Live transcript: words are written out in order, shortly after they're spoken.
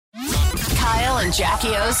Kyle and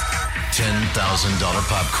Jackie O's $10,000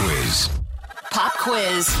 pop quiz. Pop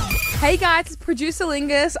Quiz. Hey guys, it's producer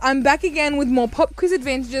Lingus. I'm back again with more pop quiz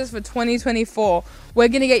advantages for 2024. We're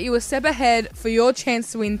going to get you a step ahead for your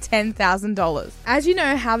chance to win $10,000. As you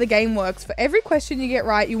know how the game works, for every question you get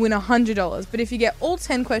right, you win $100. But if you get all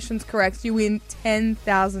 10 questions correct, you win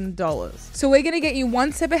 $10,000. So we're going to get you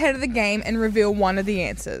one step ahead of the game and reveal one of the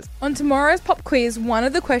answers. On tomorrow's pop quiz, one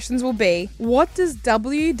of the questions will be, what does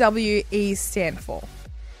WWE stand for?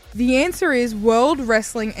 The answer is World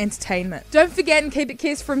Wrestling Entertainment. Don't forget and keep it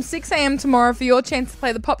kissed from 6 a.m. tomorrow for your chance to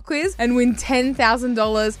play the pop quiz and win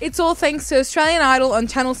 $10,000. It's all thanks to Australian Idol on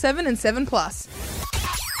Channel 7 and 7+. Y'all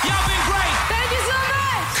been great. Thank you so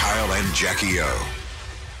much. Kyle and Jackie O.